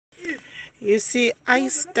You see, I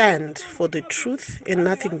stand for the truth and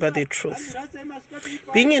nothing but the truth.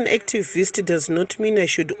 Being an activist does not mean I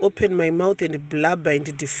should open my mouth and blabber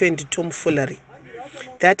and defend tomfoolery.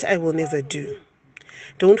 That I will never do.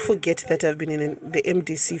 Don't forget that I've been in the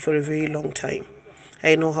MDC for a very long time.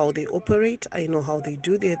 I know how they operate, I know how they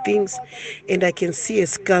do their things, and I can see a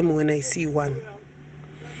scam when I see one.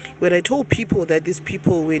 When I told people that these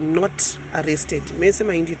people were not arrested,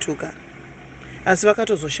 mesema indituka. As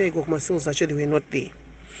vakatozoshaikwa kumasales acho, they were not there.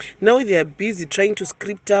 Now they are busy trying to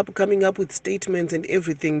script up, coming up with statements and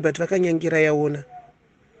everything, but vakanyangira yaona.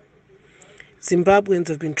 Zimbabweans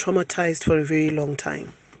have been traumatized for a very long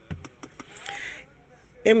time.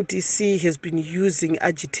 MDC has been using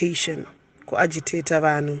agitation, coagitator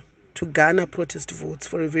vanhu, to garner protest votes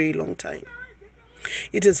for a very long time.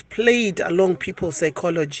 It has played along people's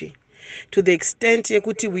psychology to the extent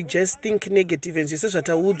yekuti we just think negative and zvese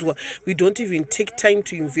zvataudzwa, we don't even take time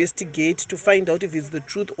to investigate to find out if it's the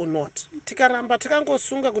truth or not. Tikaramba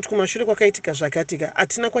takangosunga kuti kumashure kwakaitika zvakatika,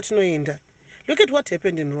 atina kwatinoenda. Look at what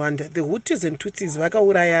happened in Rwanda. The Hutus and Tutsis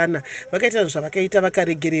vakaurayana, vakaita zvavakaita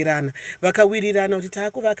vakaregererana, vakawirirana kuti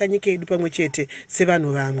taakuvaka nyika yedu pamwe chete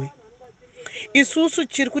sevanhu vamwe. Isusu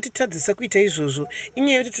chiri kutitadzisa kuita izvozvo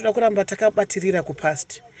inyaya yekuti toda kuramba takabatirira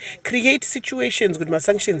kupast. Create situations kuti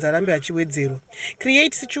masanctions arambe achiwedzerwa.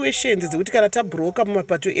 Create situations dzekuti kana tabroka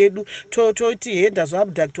mumapato edu toti he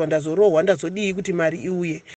ndazoabductwa, ndazorohwa, ndazodii kuti mari iuye.